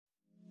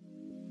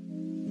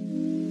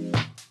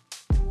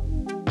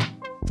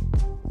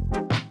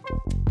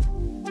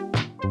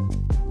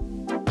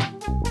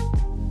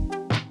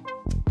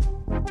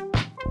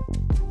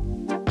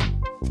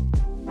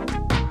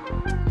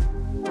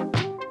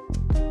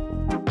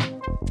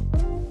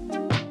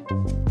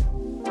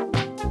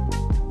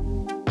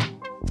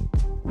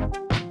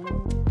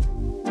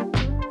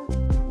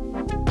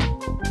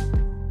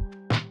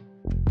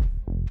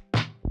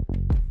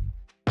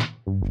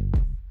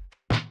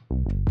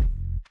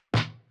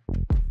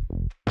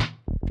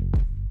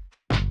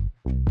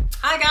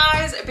Hi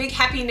guys, a big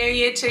happy new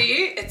year to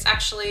you. It's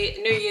actually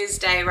New Year's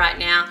Day right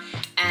now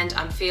and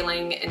I'm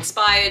feeling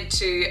inspired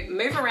to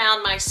move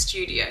around my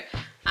studio.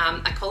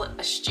 I call it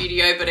a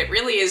studio, but it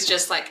really is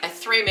just like a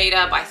 3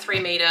 meter by 3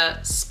 meter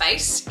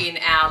space in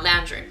our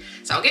lounge room.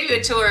 So I'll give you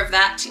a tour of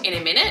that in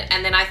a minute,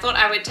 and then I thought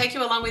I would take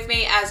you along with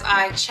me as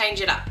I change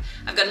it up.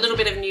 I've got a little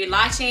bit of new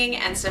lighting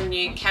and some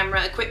new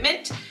camera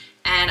equipment,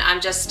 and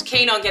I'm just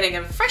keen on getting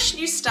a fresh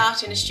new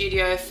start in a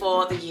studio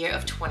for the year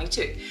of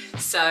 22.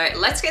 So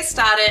let's get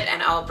started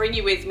and I'll bring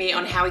you with me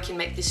on how we can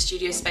make this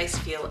studio space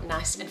feel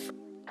nice and fresh.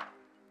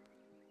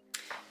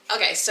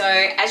 Okay, so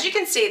as you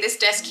can see, this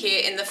desk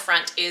here in the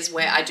front is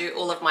where I do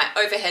all of my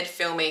overhead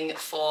filming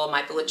for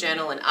my bullet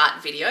journal and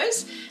art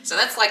videos. So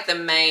that's like the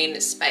main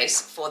space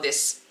for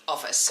this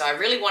office. So I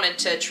really wanted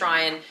to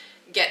try and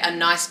get a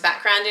nice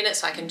background in it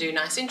so I can do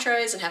nice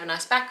intros and have a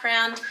nice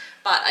background,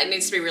 but it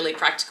needs to be really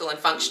practical and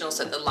functional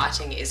so the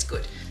lighting is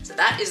good. So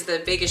that is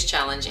the biggest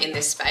challenge in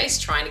this space,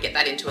 trying to get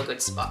that into a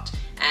good spot.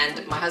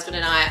 And my husband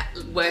and I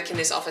work in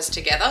this office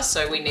together,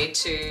 so we need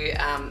to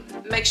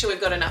make sure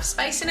we've got enough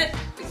space in it.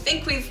 We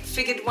think we've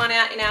figured one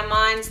out in our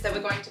minds that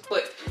we're going to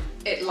put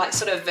it like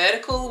sort of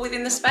vertical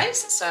within the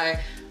space. So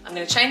I'm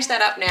going to change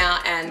that up now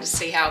and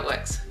see how it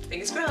works.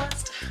 Fingers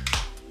crossed.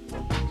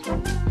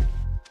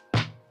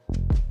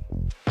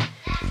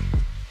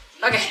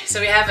 Okay, so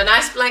we have a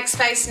nice blank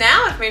space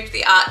now. I've moved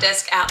the art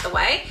desk out the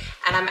way,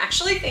 and I'm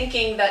actually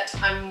thinking that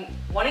I'm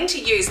wanting to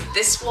use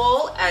this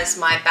wall as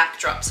my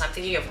backdrop. So I'm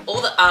thinking of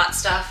all the art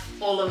stuff,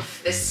 all of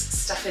this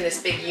stuff in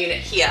this big unit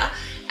here,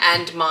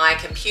 and my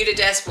computer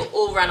desk will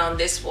all run on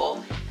this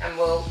wall, and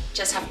we'll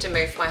just have to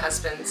move my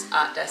husband's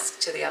art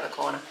desk to the other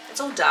corner.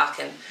 It's all dark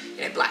and,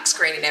 you know, black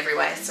screening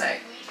everywhere, so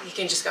you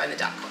can just go in the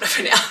dark corner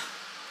for now.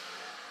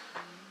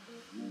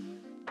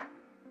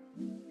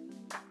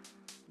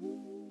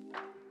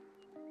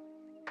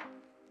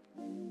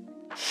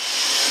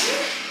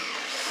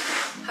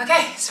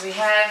 Okay, so we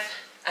have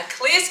a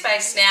clear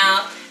space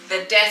now.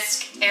 The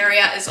desk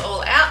area is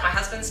all out, my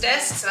husband's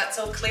desk, so that's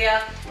all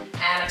clear.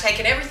 And I've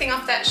taken everything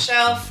off that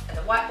shelf and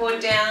the whiteboard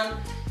down.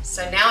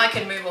 So now I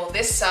can move all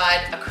this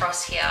side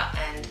across here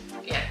and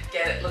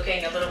get it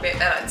looking a little bit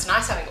better. It's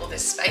nice having all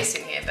this space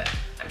in here, but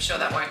I'm sure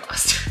that won't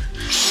last.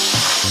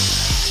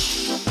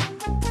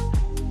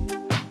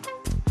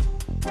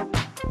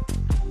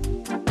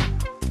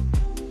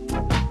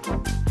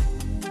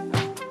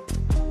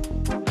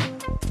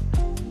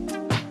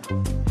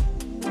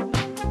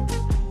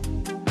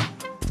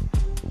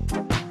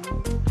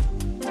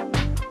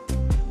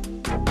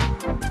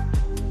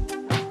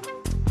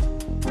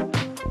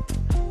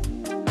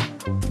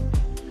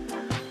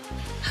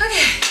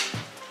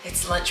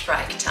 It's lunch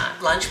break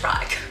time, lunch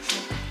break.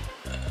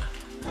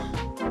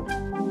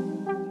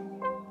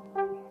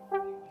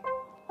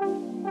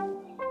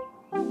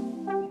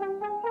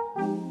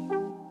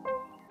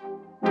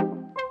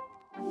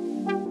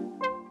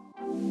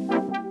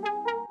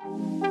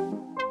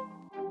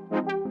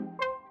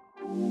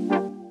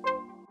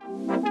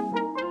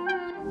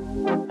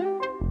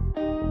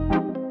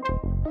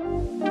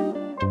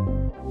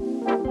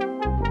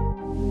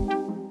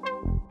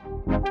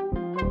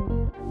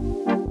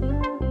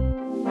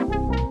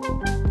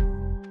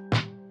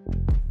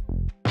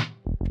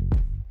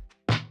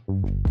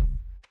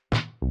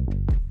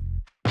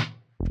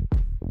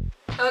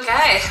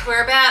 Okay,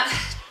 we're about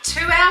 2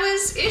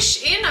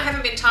 hours-ish in. I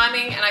haven't been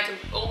timing and I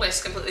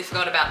almost completely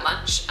forgot about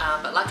lunch,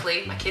 but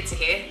luckily my kids are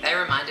here, they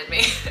reminded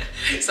me.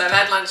 So I've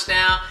had lunch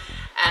now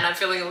and I'm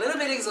feeling a little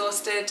bit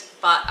exhausted,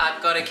 but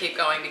I've got to keep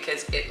going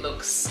because it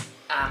looks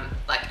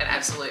like an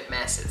absolute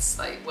mess. It's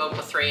like World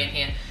War III in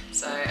here,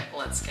 so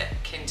let's get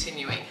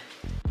continuing.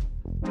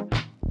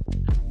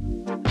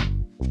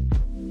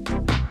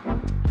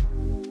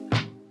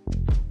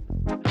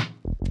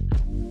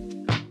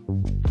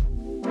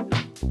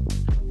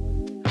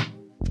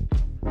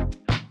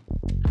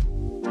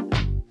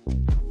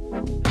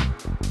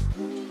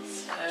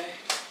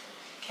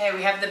 Okay,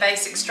 we have the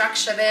basic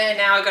structure there.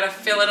 Now I've got to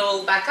fill it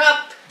all back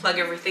up, plug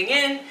everything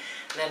in,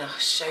 and then I'll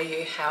show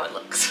you how it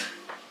looks.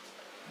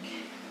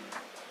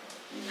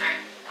 Alright,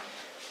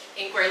 I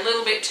think we're a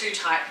little bit too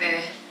tight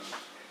there.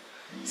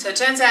 So it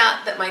turns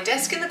out that my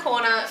desk in the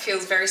corner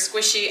feels very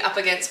squishy up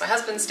against my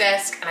husband's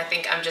desk, and I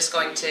think I'm just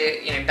going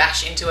to,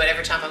 bash into it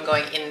every time I'm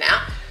going in and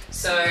out.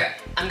 So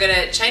I'm going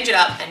to change it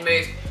up and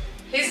move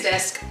his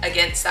desk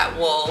against that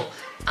wall,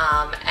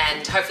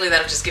 and hopefully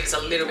that'll just give us a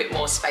little bit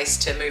more space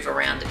to move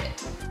around a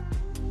bit.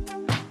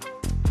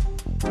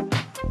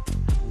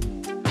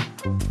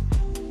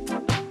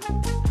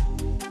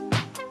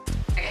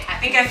 Okay, I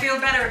think I feel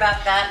better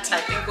about that.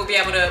 I think we'll be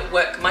able to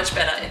work much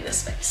better in this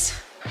space.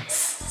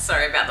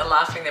 Sorry about the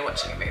laughing, they're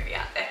watching a movie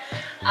out there.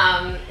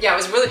 Yeah, I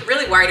was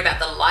really worried about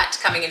the light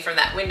coming in from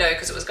that window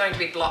because it was going to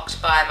be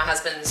blocked by my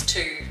husband's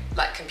 2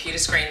 computer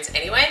screens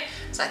anyway.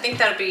 So I think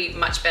that'll be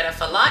much better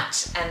for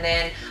light. And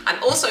then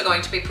I'm also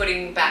going to be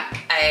putting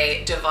back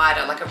a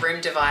divider, like a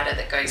room divider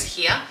that goes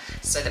here,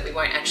 so that we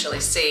won't actually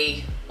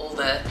see all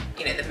the,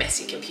 you know, the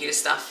messy computer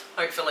stuff,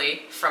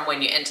 hopefully from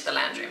when you enter the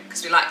lounge room,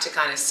 because we like to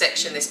kind of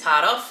section this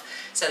part off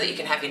so that you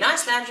can have your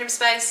nice lounge room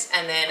space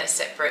and then a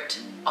separate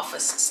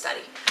office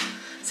study.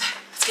 So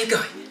let's keep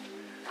going.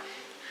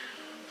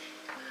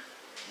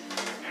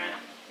 Alright,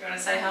 you want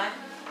to say hi?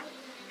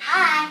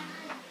 Hi.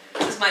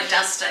 This is my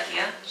duster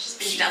here. She's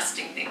been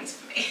dusting things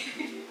for me.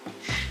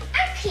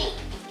 I'm cleaning.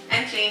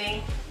 I'm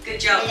cleaning. Good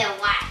job. With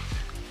a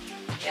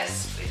wipe.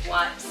 Yes, with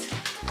wipes.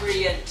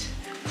 Brilliant.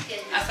 Good.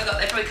 I forgot,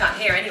 they probably can't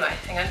hear anyway.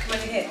 Hang on, come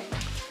over here.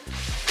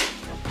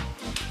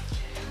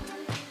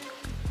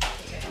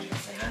 Okay,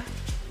 say hi.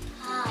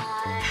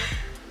 Hi.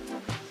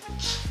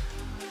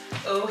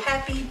 Oh,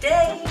 happy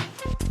day.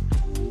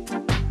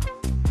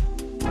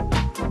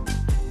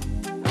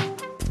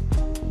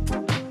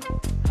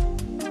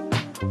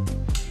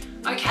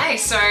 Okay,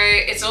 so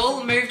it's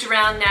all moved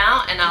around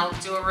now and I'll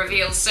do a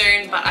reveal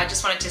soon, but I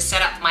just wanted to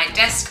set up my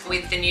desk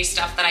with the new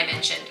stuff that I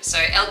mentioned. So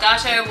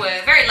Elgato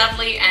were very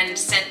lovely and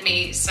sent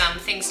me some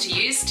things to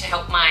use to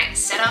help my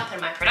setup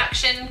and my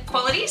production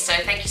quality. So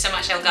thank you so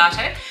much,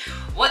 Elgato.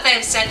 What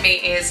they've sent me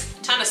is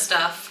a ton of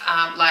stuff,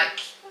 like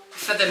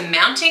for the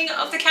mounting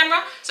of the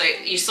camera. So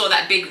you saw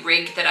that big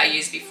rig that I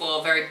used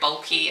before, very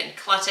bulky and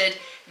cluttered.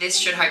 This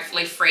should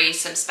hopefully free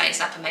some space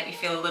up and make me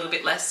feel a little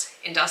bit less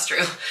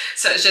industrial.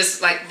 So it's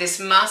just like this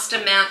master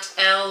mount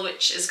L,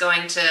 which is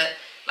going to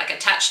like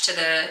attach to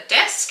the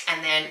desk,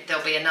 and then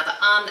there'll be another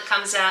arm that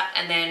comes out,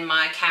 and then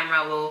my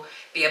camera will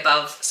be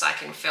above so I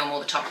can film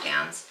all the top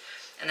downs.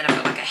 And then I've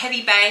got like a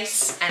heavy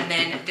base, and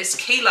then this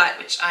key light,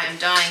 which I am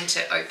dying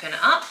to open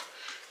up.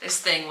 This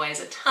thing weighs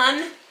a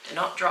ton. Do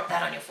not drop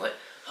that on your foot.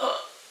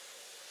 Oh,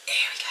 there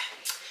we go.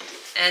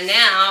 And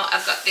now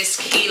I've got this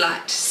key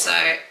light,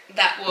 so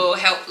that will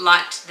help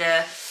light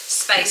the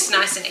space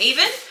nice and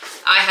even.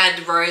 I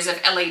had rows of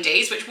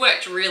LEDs, which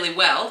worked really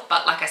well,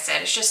 but like I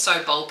said, it's just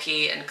so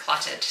bulky and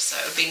cluttered, so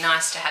it would be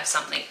nice to have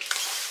something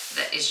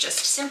that is just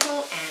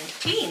simple and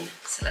clean.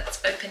 So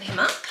let's open him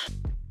up.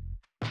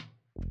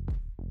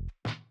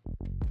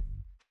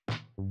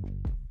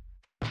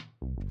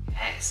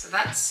 Okay, so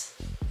that's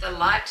the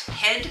light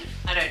head,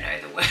 I don't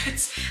know the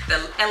words,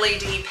 the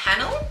LED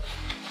panel.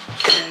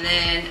 And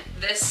then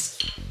this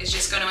is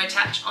just going to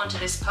attach onto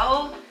this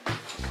pole,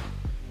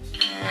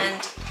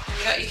 and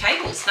you got your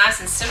cables,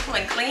 nice and simple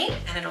and clean,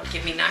 and it'll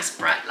give me nice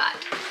bright light.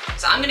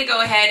 So I'm going to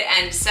go ahead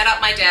and set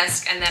up my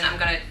desk, and then I'm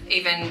going to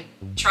even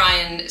try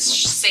and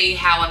see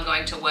how I'm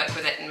going to work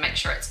with it and make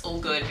sure it's all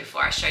good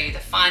before I show you the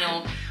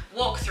final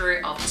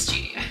walkthrough of the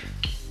studio.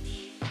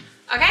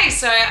 Okay,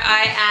 so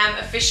I am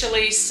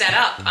officially set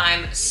up.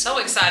 I'm so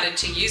excited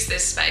to use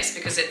this space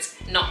because it's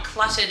not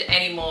cluttered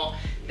anymore.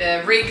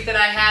 The rig that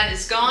I had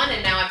is gone,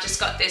 and now I've just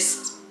got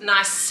this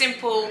nice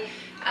simple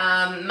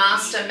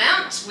master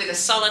mount with a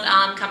solid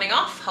arm coming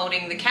off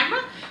holding the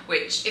camera,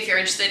 which if you're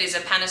interested is a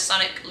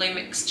Panasonic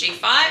Lumix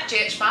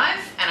GH5,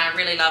 and I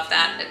really love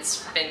that.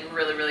 It's been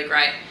really, really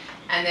great.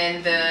 And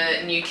then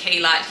the new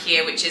key light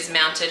here, which is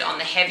mounted on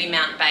the heavy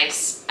mount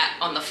base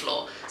on the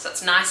floor. So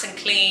it's nice and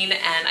clean,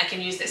 and I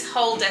can use this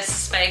whole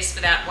desk space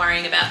without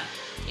worrying about,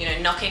 you know,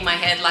 knocking my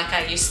head like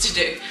I used to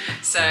do.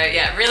 So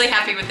yeah, really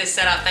happy with this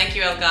setup. Thank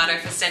you, Elgato,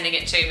 for sending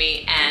it to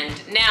me. And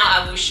now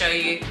I will show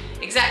you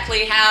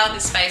exactly how the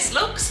space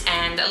looks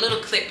and a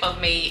little clip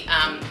of me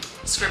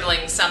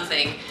scribbling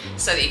something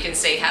so that you can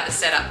see how the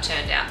setup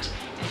turned out.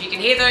 If you can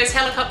hear those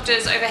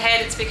helicopters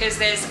overhead, it's because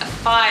there's a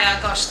fire.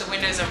 Gosh, the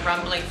windows are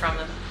rumbling from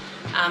them.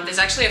 There's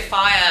actually a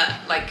fire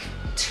like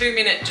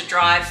 2-minute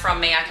drive from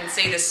me. I can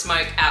see the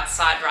smoke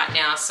outside right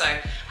now, so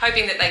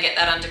hoping that they get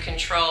that under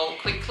control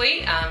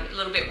quickly. A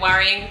little bit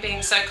worrying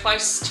being so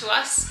close to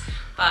us,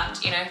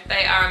 but you know,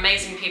 they are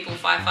amazing people,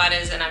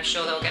 firefighters, and I'm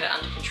sure they'll get it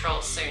under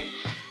control soon.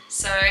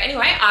 So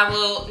anyway, I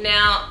will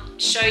now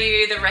show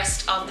you the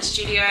rest of the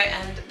studio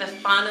and the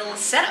final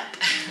setup.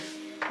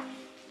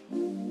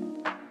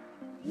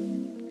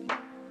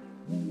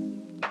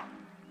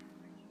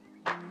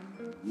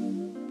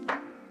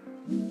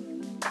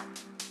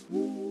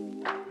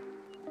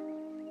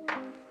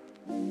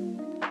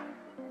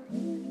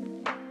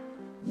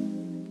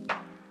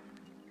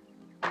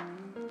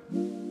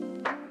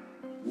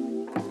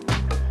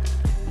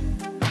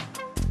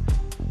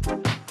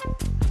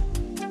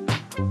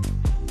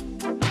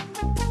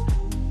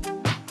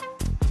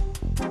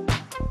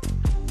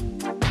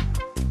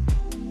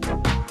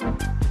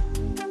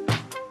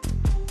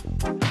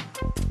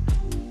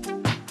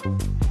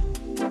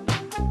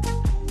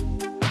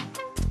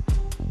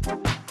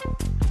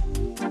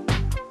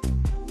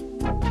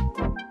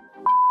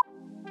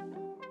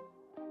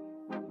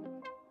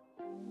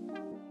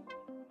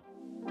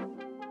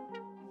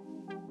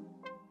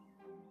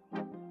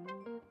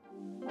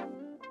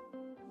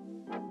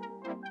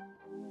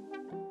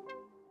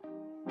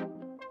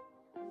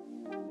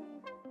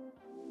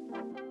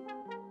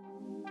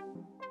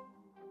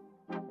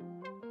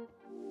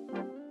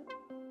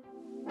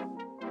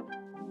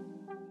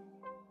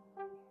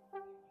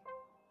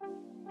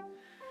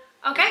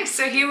 Okay,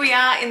 so here we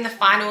are in the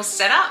final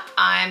setup.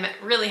 I'm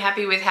really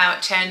happy with how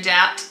it turned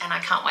out, and I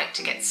can't wait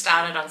to get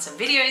started on some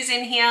videos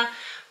in here.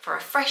 for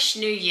a fresh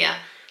new year.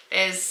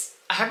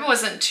 I hope it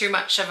wasn't too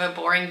much of a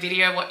boring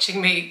video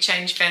watching me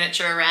change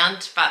furniture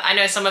around, but I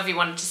know some of you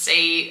wanted to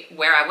see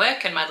where I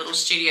work and my little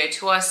studio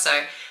tour,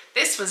 so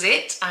this was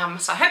it.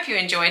 So I hope you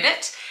enjoyed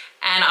it.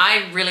 And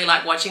I really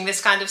like watching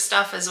this kind of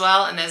stuff as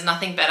well, and there's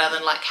nothing better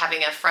than like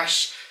having a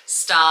fresh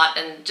start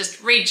and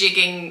just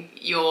rejigging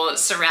your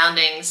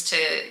surroundings to,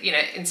 you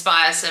know,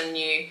 inspire some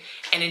new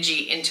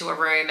energy into a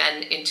room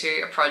and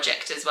into a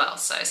project as well.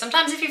 So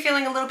sometimes if you're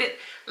feeling a little bit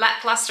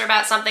lackluster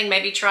about something,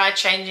 maybe try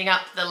changing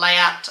up the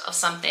layout of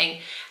something.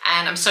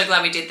 And I'm so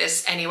glad we did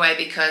this anyway,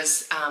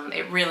 because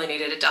it really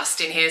needed a dust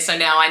in here. So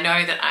now I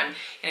know that I'm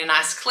in a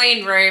nice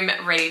clean room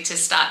ready to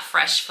start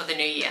fresh for the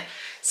new year.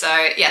 So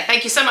yeah,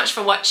 thank you so much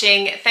for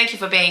watching. Thank you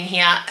for being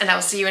here, and I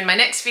will see you in my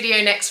next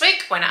video next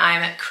week when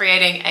I'm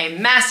creating a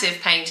massive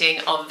painting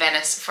of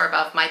Venice for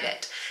above my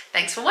bed.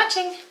 Thanks for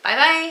watching.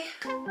 Bye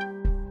bye.